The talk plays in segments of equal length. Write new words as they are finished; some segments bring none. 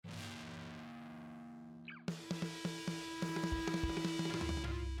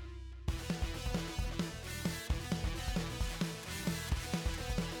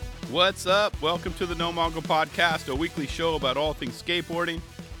What's up? Welcome to the No Mongo Podcast, a weekly show about all things skateboarding.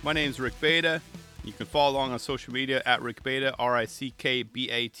 My name is Rick Beta. You can follow along on social media at Rick Beta,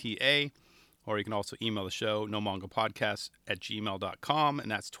 RICKBATA, or you can also email the show, nomongopodcast@gmail.com,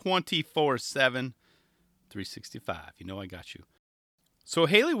 and that's 24/7, 365. You know I got you. So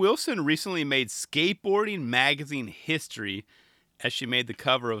Haley Wilson recently made skateboarding magazine history as she made the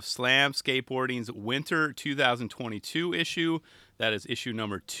cover of Slam Skateboarding's Winter 2022 issue. That is issue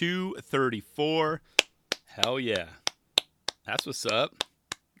number 234. Hell yeah. That's what's up.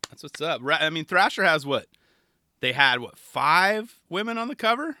 That's what's up. I mean, Thrasher has what? They had, 5 women on the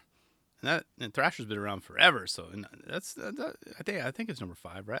cover? And Thrasher's been around forever, so that's I think it's number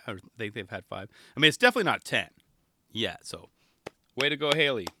 5, right? Or they've had 5. I mean, it's definitely not 10 yet, so way to go,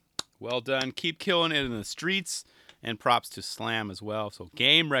 Haley. Well done. Keep killing it in the streets, and props to Slam as well. So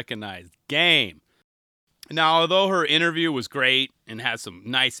game recognized. Game. Now, although her interview was great and had some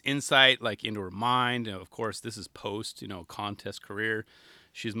nice insight, like, into her mind, and of course, this is post, contest career.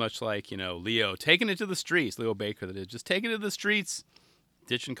 She's much like, Leo, taking it to the streets. Leo Baker, that is, just taking it to the streets,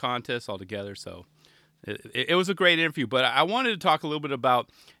 ditching contests altogether. So it was a great interview. But I wanted to talk a little bit about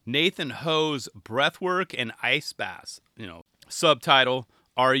Nathan Ho's Breathwork and Ice Baths. Subtitle,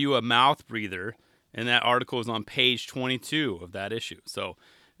 Are You a Mouth Breather? And that article is on page 22 of that issue. So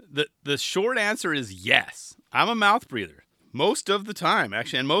the short answer is yes. I'm a mouth breather. Most of the time,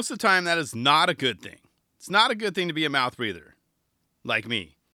 actually. And most of the time, that is not a good thing. It's not a good thing to be a mouth breather, like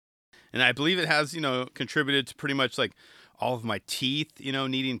me. And I believe it has, contributed to pretty much like all of my teeth,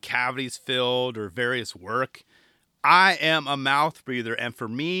 needing cavities filled or various work. I am a mouth breather. And for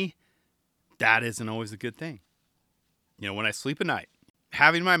me, that isn't always a good thing. When I sleep at night,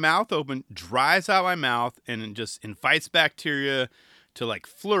 having my mouth open dries out my mouth and just invites bacteria to like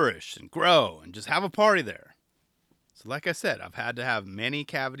flourish and grow and just have a party there. So like I said, I've had to have many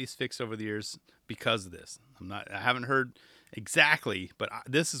cavities fixed over the years because of this. I haven't heard exactly, but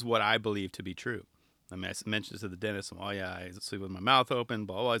this is what I believe to be true. I mean, I mentioned this to the dentist. Oh yeah, I sleep with my mouth open,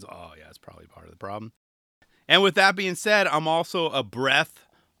 blah, blah, blah. Oh yeah, it's probably part of the problem. And with that being said, I'm also a breath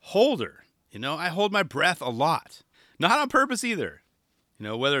holder. I hold my breath a lot. Not on purpose either.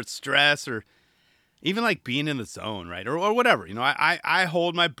 Whether it's stress or even like being in the zone, right? Or whatever. I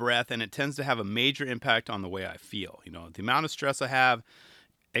hold my breath, and it tends to have a major impact on the way I feel. The amount of stress I have,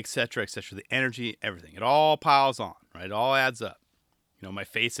 et cetera, the energy, everything. It all piles on, right? It all adds up. My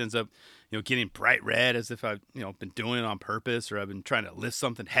face ends up, getting bright red as if I've, been doing it on purpose, or I've been trying to lift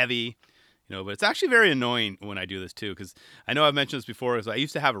something heavy. But it's actually very annoying when I do this too, because I know I've mentioned this before, because I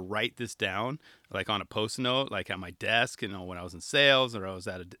used to have to write this down, like on a Post-it note, like at my desk, when I was in sales or I was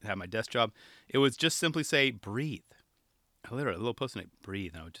had my desk job. It would just simply say, breathe. Literally, a little Post-it note,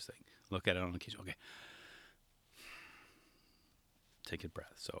 breathe. And I would just like look at it on occasion. Okay. Take a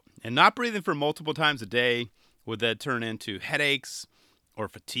breath. So, and not breathing for multiple times a day would that turn into headaches or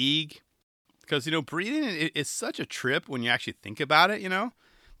fatigue? Because, breathing is such a trip when you actually think about it,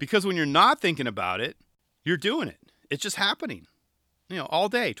 Because when you're not thinking about it, you're doing it. It's just happening, all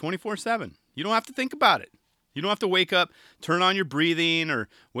day, 24/7. You don't have to think about it. You don't have to wake up, turn on your breathing, or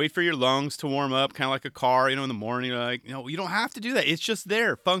wait for your lungs to warm up, kind of like a car, in the morning. You don't have to do that. It's just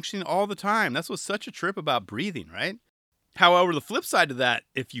there, functioning all the time. That's what's such a trip about breathing, right? However, the flip side to that,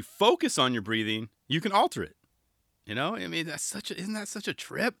 if you focus on your breathing, you can alter it. I mean, isn't that such a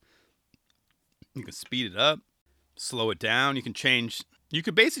trip? You can speed it up, slow it down. You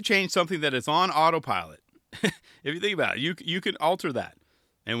could basically change something that is on autopilot. If you think about it, you can alter that.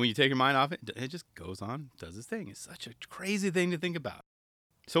 And when you take your mind off it, it just goes on, does its thing. It's such a crazy thing to think about.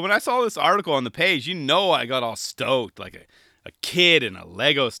 So when I saw this article on the page, I got all stoked, like a kid in a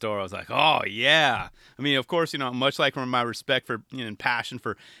Lego store. I was like, oh yeah. I mean, of course, much like my respect for and passion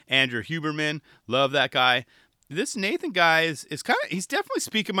for Andrew Huberman, love that guy. This Nathan guy is he's definitely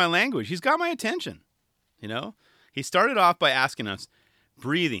speaking my language. He's got my attention. He started off by asking us,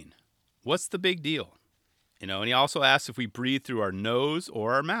 breathing, what's the big deal? And he also asks if we breathe through our nose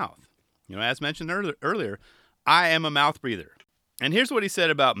or our mouth. As mentioned earlier, I am a mouth breather. And here's what he said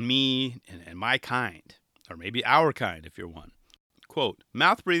about me and my kind, or maybe our kind if you're one. Quote,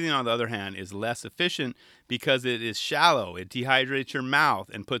 mouth breathing, on the other hand, is less efficient because it is shallow. It dehydrates your mouth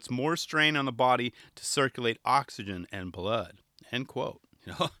and puts more strain on the body to circulate oxygen and blood. End quote.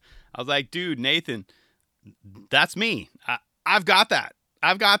 I was like, dude, Nathan, that's me. I've got that.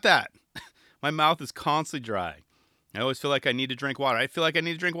 My mouth is constantly dry. I always feel like I need to drink water. I feel like I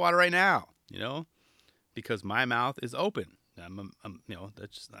need to drink water right now, because my mouth is open.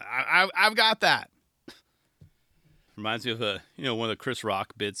 I've got that. Reminds me of one of the Chris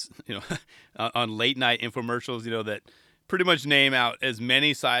Rock bits, on late night infomercials, that pretty much name out as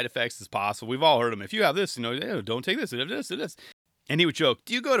many side effects as possible. We've all heard them. If you have this, don't take this, this. And he would joke,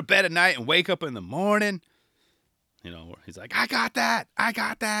 do you go to bed at night and wake up in the morning? He's like, I got that.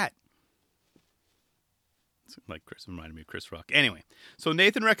 It's like Chris reminded me of Chris Rock. Anyway, so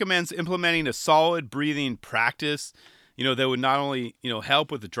Nathan recommends implementing a solid breathing practice, that would not only,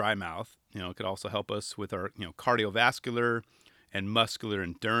 help with the dry mouth, it could also help us with our, cardiovascular and muscular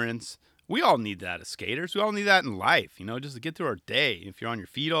endurance. We all need that as skaters. We all need that in life, just to get through our day. If you're on your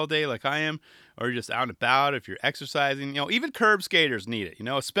feet all day like I am, or you're just out and about, if you're exercising, even curb skaters need it,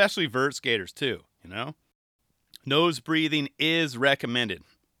 especially vert skaters too, Nose breathing is recommended.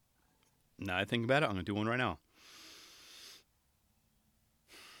 Now I think about it, I'm going to do one right now.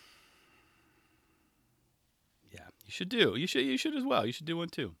 Yeah, you should do. You should as well. You should do one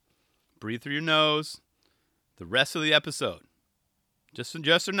too. Breathe through your nose the rest of the episode. Just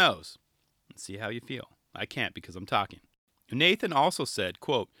your nose. And see how you feel. I can't because I'm talking. Nathan also said,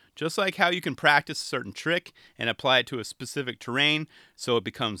 quote, just like how you can practice a certain trick and apply it to a specific terrain so it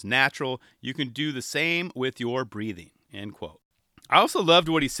becomes natural, you can do the same with your breathing, end quote. I also loved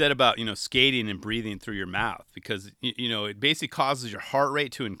what he said about, skating and breathing through your mouth because, it basically causes your heart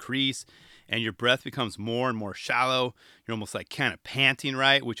rate to increase and your breath becomes more and more shallow. You're almost like kind of panting,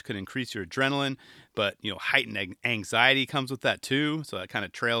 right? Which could increase your adrenaline, but, heightened anxiety comes with that too. So that kind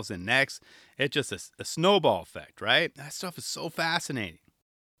of trails in next. It's just a snowball effect, right? That stuff is so fascinating.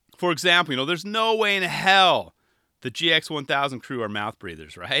 For example, there's no way in hell the GX1000 crew are mouth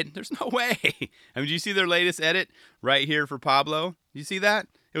breathers, right? There's no way. I mean, do you see their latest edit right here for Pablo? You see that?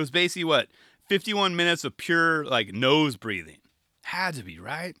 It was basically 51 minutes of pure nose breathing. Had to be,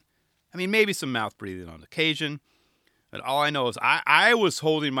 right? I mean, maybe some mouth breathing on occasion. But all I know is I was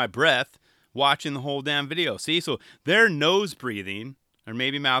holding my breath watching the whole damn video. See, so their nose breathing, or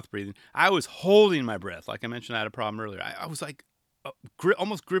maybe mouth breathing, I was holding my breath. Like I mentioned, I had a problem earlier. I was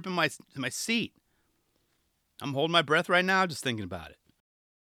almost gripping my seat. I'm holding my breath right now just thinking about it.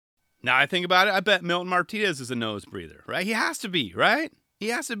 Now I think about it, I bet Milton Martinez is a nose breather, right? He has to be, right? He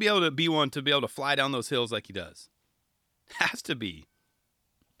has to be able to be one to be able to fly down those hills like he does. Has to be.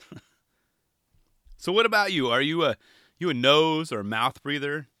 So what about you? Are you a nose or a mouth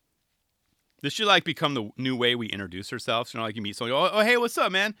breather? This should become the new way we introduce ourselves. You meet someone, oh, hey, what's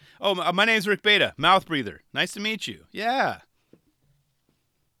up, man? Oh, my name's Rick Beta, mouth breather. Nice to meet you. Yeah.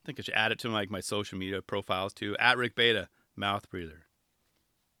 I think I should add it to my social media profiles too. At Rick Beta, mouth breather.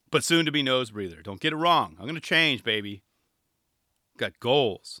 But soon to be nose breather. Don't get it wrong. I'm going to change, baby. Got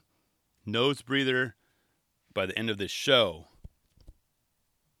goals. Nose breather by the end of this show.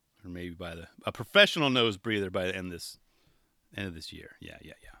 Or maybe a professional nose breather by the end of this year. Yeah.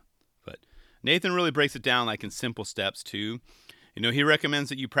 But Nathan really breaks it down in simple steps too. He recommends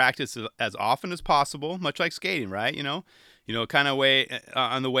that you practice as often as possible, much like skating, right? Kind of way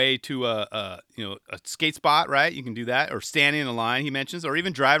on the way to a skate spot, right? You can do that, or standing in a line, he mentions, or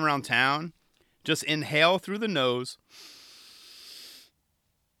even driving around town. Just inhale through the nose.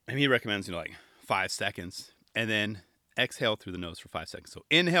 And he recommends 5 seconds, and then exhale through the nose for 5 seconds. So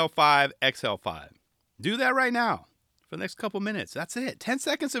inhale 5, exhale 5. Do that right now for the next couple minutes. That's it. 10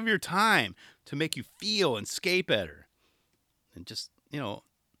 seconds of your time to make you feel and skate better. And just,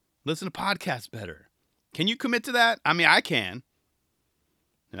 listen to podcasts better. Can you commit to that? I mean, I can.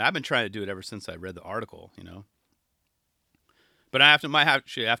 And I've been trying to do it ever since I read the article, But I might have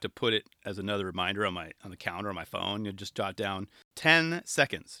to put it as another reminder on the calendar on my phone. You just jot down 10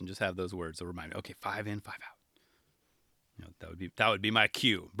 seconds and just have those words to remind me. Okay, 5 in, 5 out. That would be my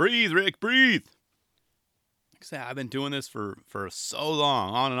cue. Breathe, Rick, breathe. Like I said, I've been doing this for so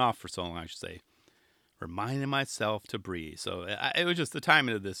long, on and off for so long, I should say. Reminding myself to breathe. So it was just the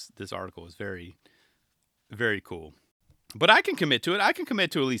timing of this article was very, very cool. But I can commit to it. I can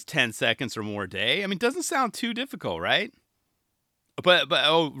commit to at least 10 seconds or more a day. I mean, it doesn't sound too difficult, right? But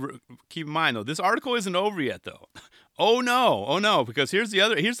keep in mind though, this article isn't over yet though. Oh no, because here's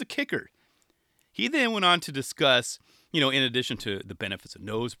the kicker. He then went on to discuss, in addition to the benefits of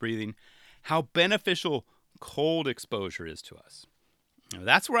nose breathing, how beneficial cold exposure is to us.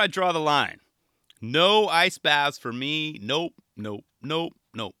 That's where I draw the line. No ice baths for me. Nope.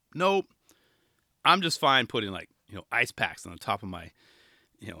 I'm just fine putting ice packs on the top of my,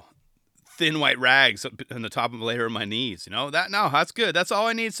 thin white rags on the top of the layer of my knees. That's good. That's all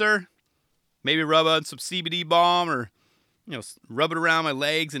I need, sir. Maybe rub on some CBD balm or, rub it around my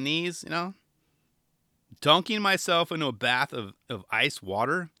legs and knees, Dunking myself into a bath of ice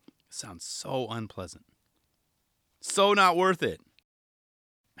water sounds so unpleasant. So not worth it.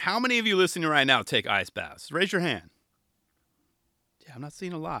 How many of you listening right now take ice baths? Raise your hand. Yeah, I'm not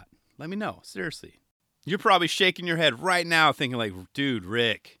seeing a lot. Let me know. Seriously. You're probably shaking your head right now thinking like, dude,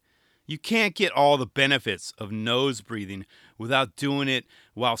 Rick, you can't get all the benefits of nose breathing without doing it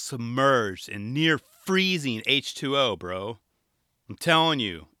while submerged in near freezing H2O, bro. I'm telling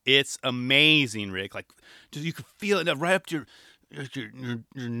you, it's amazing, Rick. Like, dude, you can feel it right up to your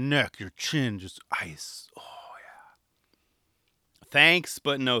neck, your chin, just ice. Oh, yeah. Thanks,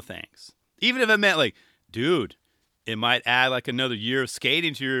 but no thanks. Even if it meant like, dude, it might add like another year of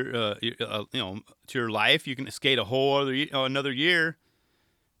skating to to your life. You can skate a whole another year.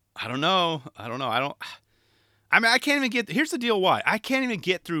 I don't know. I mean, I can't even get. Here's the deal. Why I can't even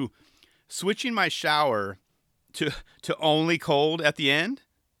get through switching my shower to only cold at the end.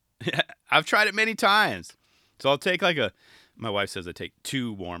 I've tried it many times. So I'll take my wife says I take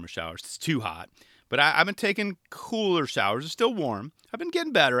too warm showers. It's too hot. But I've been taking cooler showers. It's still warm. I've been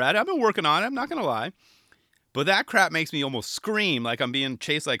getting better at it. I've been working on it. I'm not going to lie. But that crap makes me almost scream like I'm being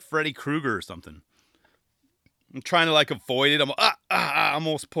chased like Freddy Krueger or something. I'm trying to like avoid it. I'm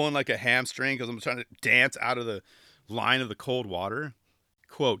almost pulling like a hamstring because I'm trying to dance out of the line of the cold water.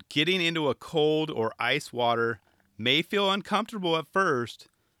 Quote, getting into a cold or ice water may feel uncomfortable at first,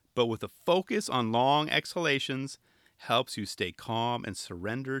 but with a focus on long exhalations helps you stay calm and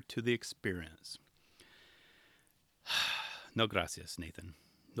surrender to the experience. No gracias, Nathan.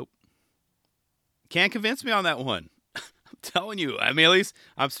 Nope. Can't convince me on that one. I'm telling you. I mean, at least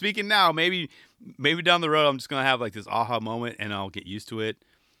I'm speaking now. Maybe down the road I'm just going to have like this aha moment and I'll get used to it.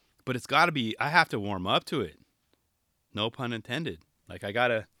 But it's got to be, I have to warm up to it. No pun intended. Like I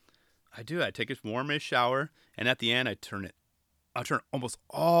take a warmish shower and at the end I'll turn almost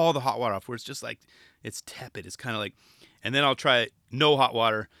all the hot water off where it's just like, it's tepid. It's kind of like, and then I'll try no hot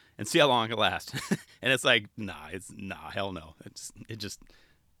water and see how long it lasts. And it's like, hell no. It's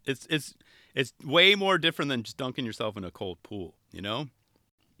way more different than just dunking yourself in a cold pool, you know?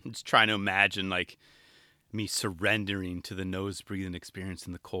 I'm just trying to imagine like me surrendering to the nose breathing experience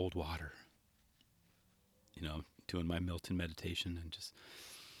in the cold water. You know, doing my Milton meditation and just,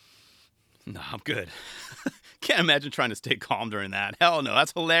 no, I'm good. Can't imagine trying to stay calm during that. Hell no,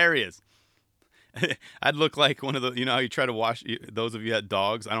 that's hilarious. I'd look like one of the, you know how you try to wash, those of you had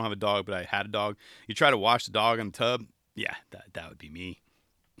dogs. I don't have a dog, but I had a dog. You try to wash the dog in the tub. Yeah, that would be me.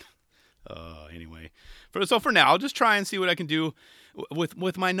 Anyway, for now, I'll just try and see what I can do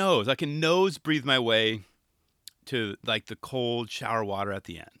with my nose. I can nose breathe my way to like the cold shower water at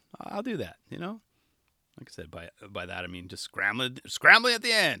the end. I'll do that, you know? Like I said, by that I mean just scrambling at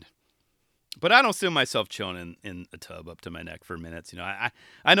the end. But I don't see myself chilling in a tub up to my neck for minutes. You know,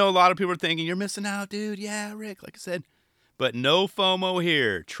 I know a lot of people are thinking, you're missing out, dude. Yeah, Rick, like I said. But no FOMO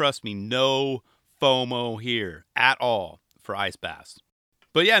here. Trust me, no FOMO here at all for ice baths.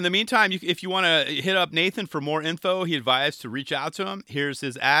 But yeah, in the meantime, if you want to hit up Nathan for more info, he advised to reach out to him. Here's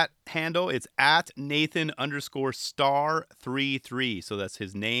his @handle. It's @Nathan_star33. So that's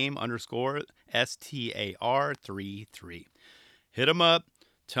his name _STAR33. Hit him up.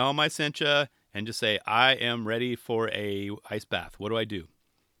 Tell him I sent you, and just say, I am ready for a ice bath. What do I do?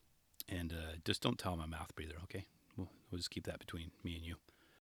 And just don't tell him I'm a mouth breather, okay? We'll just keep that between me and you.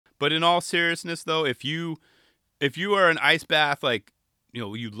 But in all seriousness, though, if you are an ice bath, like, you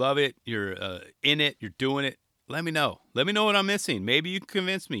know, you love it, you're in it, you're doing it, let me know. Let me know what I'm missing. Maybe you can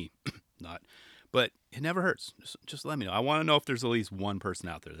convince me. Not. But it never hurts. Just let me know. I want to know if there's at least one person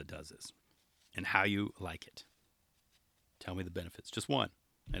out there that does this and how you like it. Tell me the benefits. Just one.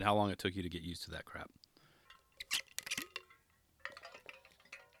 And how long it took you to get used to that crap.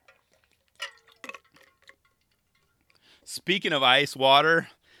 Speaking of ice water.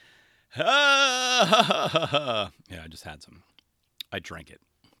 Yeah, I just had some. I drank it.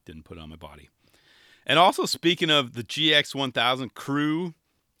 Didn't put it on my body. And also speaking of the GX1000 crew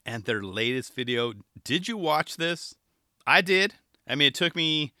and their latest video. Did you watch this? I did. I mean, it took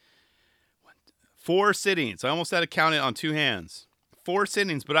me 4 sittings. I almost had to count it on 2 hands. 4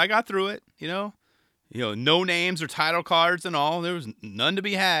 sittings, but I got through it, you know, no names or title cards and all. There was none to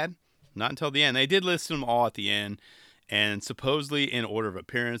be had, not until the end. They did list them all at the end and supposedly in order of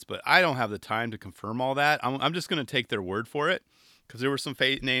appearance, but I don't have the time to confirm all that. I'm just going to take their word for it because there were some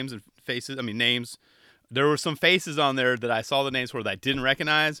names and faces. I mean, names. There were some faces on there that I saw the names for that I didn't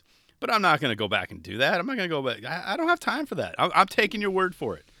recognize, but I'm not going to go back and do that. I'm not going to go back. I don't have time for that. I'm taking your word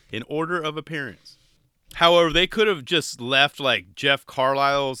for it in order of appearance. However, they could have just left like Jeff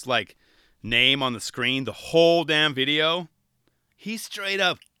Carlisle's like name on the screen the whole damn video. He straight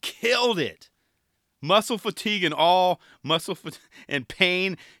up killed it. Muscle fatigue and all, and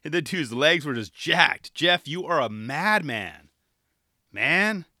pain. And the dude's legs were just jacked. Jeff, you are a madman.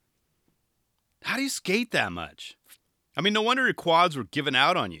 Man, how do you skate that much? I mean, no wonder your quads were giving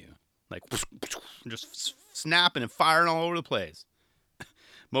out on you. Like, just snapping and firing all over the place.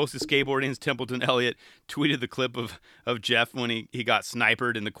 Most of skateboarding's Templeton Elliott tweeted the clip of Jeff when he got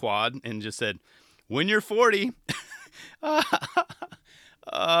sniped in the quad and just said, when you're 40. Yeah.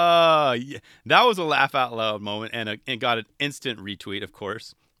 That was a laugh out loud moment and got an instant retweet, of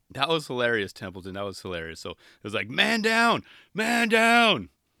course. That was hilarious, Templeton. That was hilarious. So it was like, man down, man down.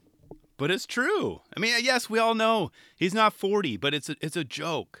 But it's true. I mean, yes, we all know he's not 40, but it's a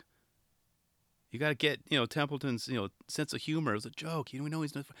joke. You got to get, Templeton's, sense of humor. It was a joke. We know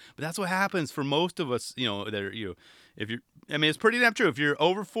he's not, but that's what happens for most of us, if you're, I mean, it's pretty damn true. If you're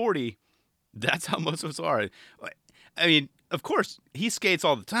over 40, that's how most of us are. I mean, of course, he skates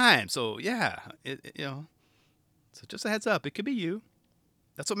all the time. So yeah, so just a heads up, it could be you.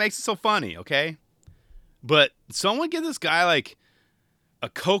 That's what makes it so funny. Okay. But someone give this guy like a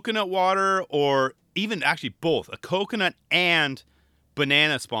coconut water or even actually both a coconut and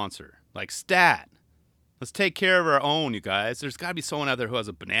banana sponsor. Like stat. Let's take care of our own, you guys. There's got to be someone out there who has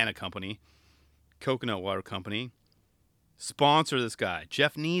a banana company, coconut water company. Sponsor this guy.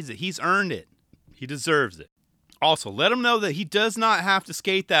 Jeff needs it. He's earned it. He deserves it. Also, let him know that he does not have to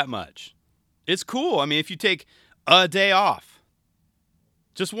skate that much. It's cool. I mean, if you take a day off,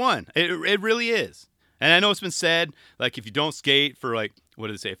 just one, it really is. And I know it's been said, like, if you don't skate for, like, what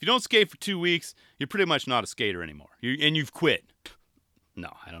do they say? If you don't skate for 2 weeks, you're pretty much not a skater anymore. And you've quit.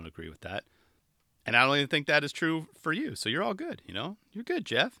 No, I don't agree with that. And I don't even think that is true for you. So you're all good, You're good,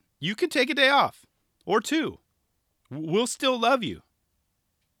 Jeff. You can take a day off or two. We'll still love you.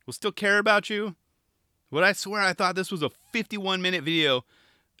 We'll still care about you. But I swear I thought this was a 51-minute video,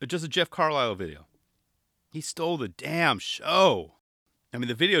 just a Jeff Carlisle video. He stole the damn show. I mean,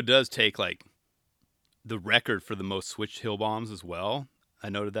 the video does take, like, the record for the most switch hill bombs as well. I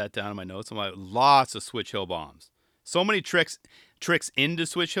noted that down in my notes. I'm like, lots of switch hill bombs. So many tricks into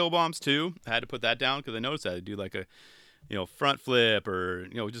switch hill bombs too. I had to put that down because I noticed that. I do like a, front flip or,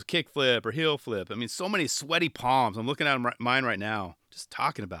 just kick flip or heel flip. I mean, so many sweaty palms. I'm looking at mine right now, just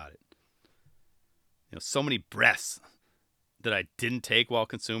talking about it. So many breaths that I didn't take while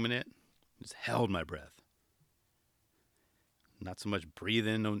consuming it. Just held my breath. Not so much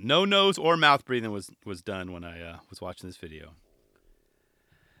breathing. No nose or mouth breathing was done when I was watching this video.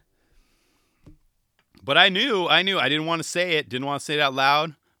 But I knew I didn't want to say it out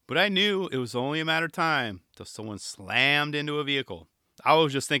loud, but I knew it was only a matter of time till someone slammed into a vehicle. I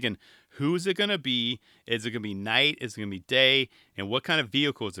was just thinking, who's it going to be? Is it going to be night? Is it going to be day? And what kind of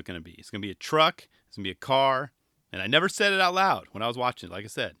vehicle is it going to be? It's going to be a truck. It's going to be a car. And I never said it out loud when I was watching it, like I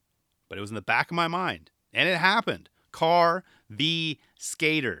said. But it was in the back of my mind. And it happened. Car v.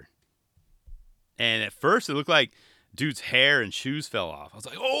 skater. And at first it looked like dude's hair and shoes fell off. I was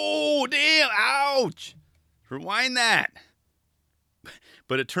like, oh, damn, ouch. Rewind that.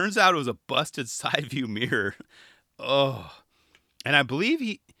 But it turns out it was a busted side view mirror. Oh. And I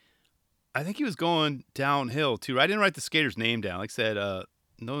believe I think he was going downhill too. I didn't write the skater's name down. Like I said,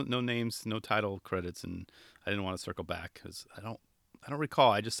 no names, no title credits, and I didn't want to circle back because I don't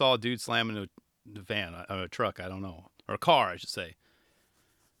recall. I just saw a dude slam into a van, a truck, I don't know. Or a car, I should say.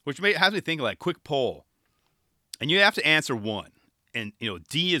 Which has me think like quick poll. And you have to answer one. And,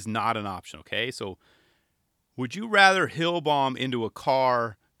 D is not an option, okay? So, would you rather hill bomb into a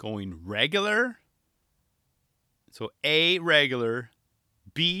car going regular? So, A, regular,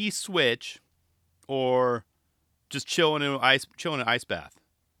 B, switch, or just chilling in an ice bath?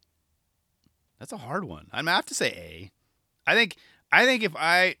 That's a hard one. I'm going to have to say A. I think if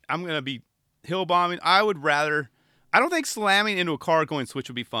I'm going to be hill bombing, I would rather... I don't think slamming into a car going switch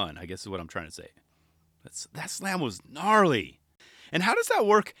would be fun, I guess is what I'm trying to say. That slam was gnarly. And how does that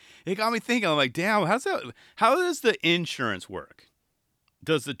work? It got me thinking. I'm like, damn, how does the insurance work?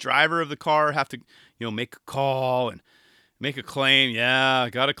 Does the driver of the car have to, make a call and make a claim? Yeah, I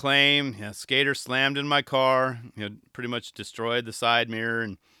got a claim. Yeah, skater slammed in my car. Pretty much destroyed the side mirror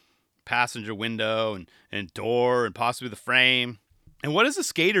and passenger window and door and possibly the frame. And what does the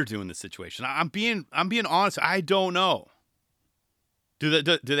skater do in this situation? I'm being honest. I don't know. Do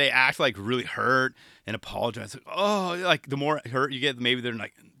they act like really hurt and apologize? Like, oh, like the more hurt you get, maybe they're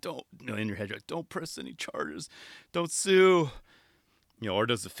like, don't, in your head, you're like, don't press any charges, don't sue, or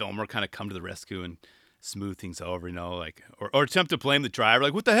does the filmer kind of come to the rescue and smooth things over, like, or attempt to blame the driver,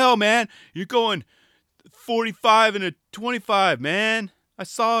 like, what the hell, man? You're going 45 and a 25, man. I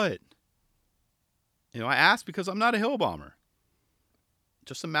saw it. I asked because I'm not a hill bomber,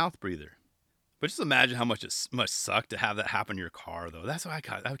 just a mouth breather. But just imagine how much it must suck to have that happen to your car, though. That's what I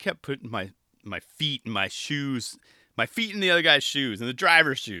got. I kept putting my feet in my shoes, my feet in the other guy's shoes, and the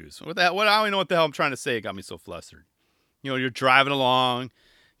driver's shoes. What the hell? I don't even know what the hell I'm trying to say. It got me so flustered. You're driving along,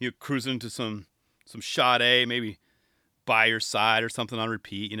 you're cruising to some Sade, maybe by your side or something on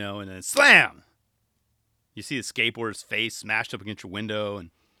repeat, and then slam. You see the skateboarder's face smashed up against your window,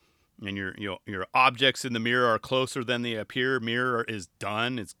 and your objects in the mirror are closer than they appear. Mirror is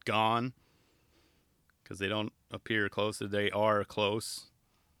done, it's gone, because they don't appear close, they are close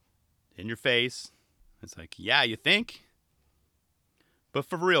in your face. It's like, yeah, you think? But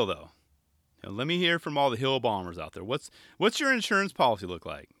for real though, let me hear from all the hill bombers out there. What's your insurance policy look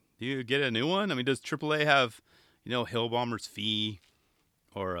like? Do you get a new one? I mean, does AAA have, hill bombers fee,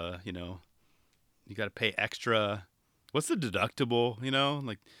 or you got to pay extra? What's the deductible?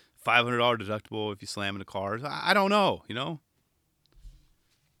 Like $500 deductible if you slam into cars. I don't know. You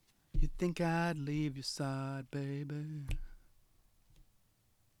think I'd leave your side, baby?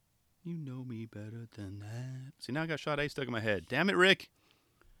 You know me better than that. See, now I got Sade stuck in my head. Damn it, Rick.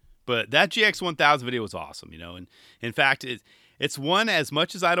 But that GX1000 video was awesome, and in fact, it's one, as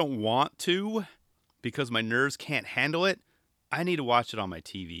much as I don't want to, because my nerves can't handle it, I need to watch it on my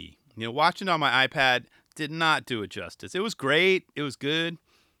TV. Watching it on my iPad did not do it justice. It was great. It was good.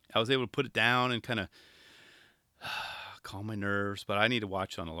 I was able to put it down and kind of calm my nerves, but I need to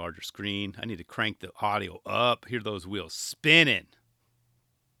watch it on a larger screen. I need to crank the audio up, hear those wheels spinning.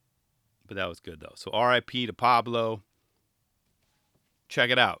 But that was good, though. So RIP to Pablo. Check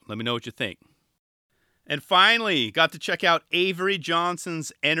it out. Let me know what you think. And finally, got to check out Avery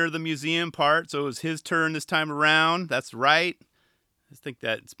Johnson's Enter the Museum part. So it was his turn this time around. That's right. I think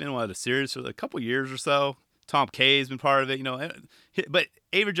that it's been one of the series for a couple years or so. Tom Kay's been part of it, But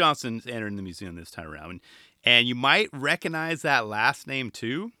Avery Johnson's entering the museum this time around. And you might recognize that last name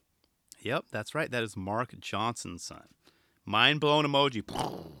too. Yep, that's right. That is Mark Johnson's son. Mind-blown emoji.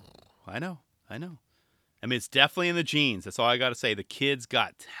 I know. I mean, it's definitely in the genes. That's all I got to say. The kid's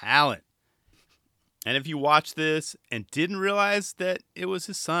got talent. And if you watch this and didn't realize that it was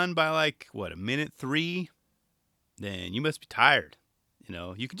his son by a minute 3, then you must be tired.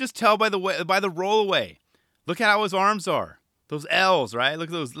 You can just tell by the roll away. Look at how his arms are. Those L's, right? Look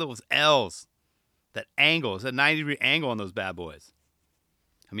at those little L's. That angle. It's a 90-degree angle on those bad boys.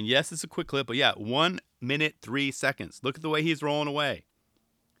 I mean, yes, it's a quick clip, but yeah, 1 minute 3 seconds. Look at the way he's rolling away.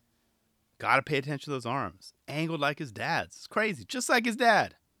 Got to pay attention to those arms. Angled like his dad's. It's crazy. Just like his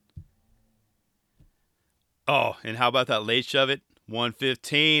dad. Oh, and how about that late shove it?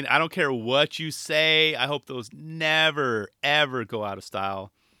 115. I don't care what you say. I hope those never, ever go out of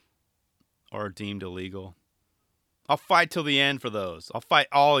style or are deemed illegal. I'll fight till the end for those. I'll fight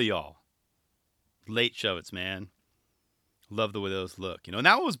all of y'all. Late shove it's, man. Love the way those look. And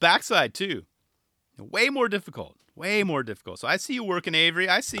that one was backside, too. Way more difficult. Way more difficult. So I see you working, Avery.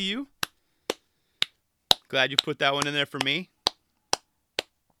 I see you. Glad you put that one in there for me.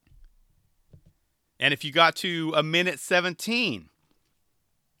 And if you got to a minute 17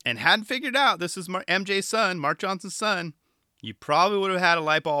 and hadn't figured out this is MJ's son, Mark Johnson's son, you probably would have had a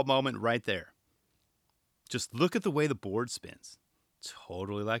light bulb moment right there. Just look at the way the board spins.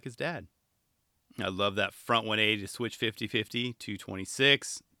 Totally like his dad. I love that front 180 to switch 50-50,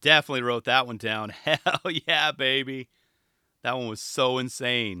 226. Definitely wrote that one down. Hell yeah, baby. That one was so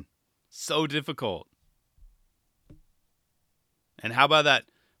insane. So difficult. And how about that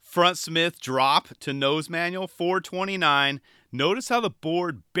front Smith drop to nose manual, 429. Notice how the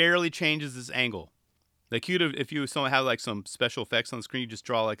board barely changes its angle. Like if you have some special effects on the screen, you just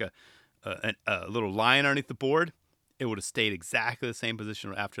draw like a little line underneath the board, it would have stayed exactly the same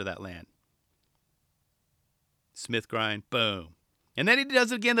position after that land. Smith grind, boom. And then he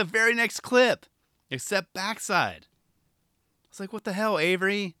does it again the very next clip, except backside. It's like, what the hell,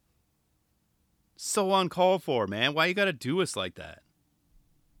 Avery? So uncalled for, man. Why you got to do us like that?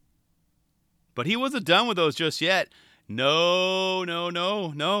 But he wasn't done with those just yet. No.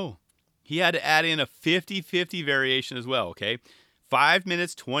 He had to add in a 50-50 variation as well, okay? 5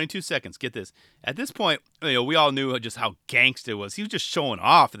 minutes, 22 seconds. Get this. At this point, we all knew just how gangsta it was. He was just showing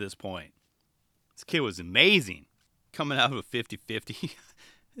off at this point. This kid was amazing. Coming out of a 50-50.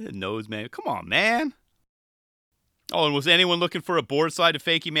 Nose man. Come on, man. Oh, and was anyone looking for a board slide to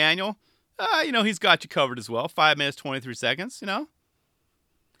fakie manual? He's got you covered as well. 5 minutes, 23 seconds,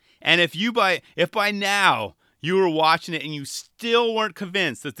 And if by now you were watching it and you still weren't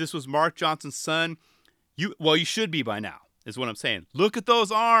convinced that this was Mark Johnson's son, you should be by now, is what I'm saying. Look at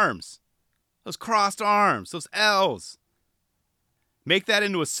those arms. Those crossed arms. Those L's. Make that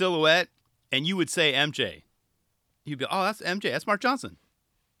into a silhouette, and you would say MJ. You'd be, oh, that's MJ. That's Mark Johnson.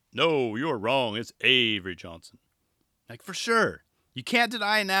 No, you're wrong. It's Avery Johnson. Like, for sure. You can't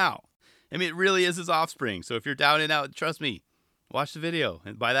deny it now. I mean, it really is his offspring. So if you're doubting it out, trust me. Watch the video.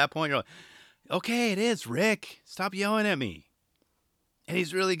 And by that point, you're like, Okay, it is, Rick. Stop yelling at me. And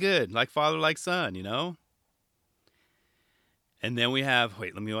he's really good, like father, like son, you know? And then we have,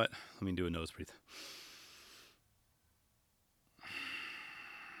 wait, let me do a nose breathe.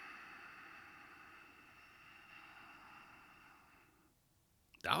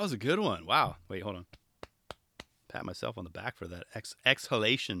 That was a good one. Wow. Wait, hold on. Pat myself on the back for that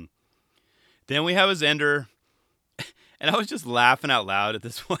exhalation. Then we have a Zender. And I was just laughing out loud at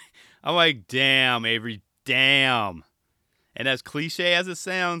this point. I'm like, damn, Avery, damn. And as cliche as it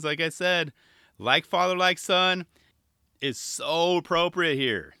sounds, like I said, like father, like son is so appropriate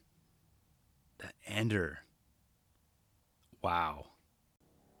here. That ender. Wow.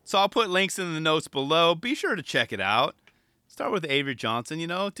 So I'll put links in the notes below. Be sure to check it out. Start with Avery Johnson. You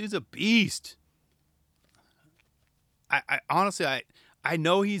know, dude's a beast. I honestly, I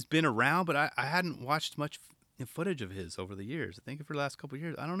know he's been around, but I hadn't watched much footage of his over the years. I think for the last couple of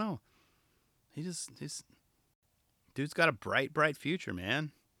years. I don't know. He's dude's got a bright future,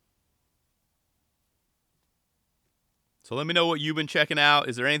 man. So let me know what you've been checking out.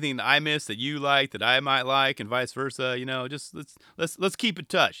 Is there anything that I missed that you like that I might like, and vice versa? You know, just let's keep in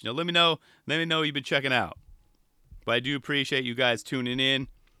touch. You know, let me know what you've been checking out. But I do appreciate you guys tuning in,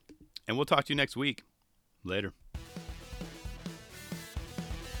 and we'll talk to you next week. Later.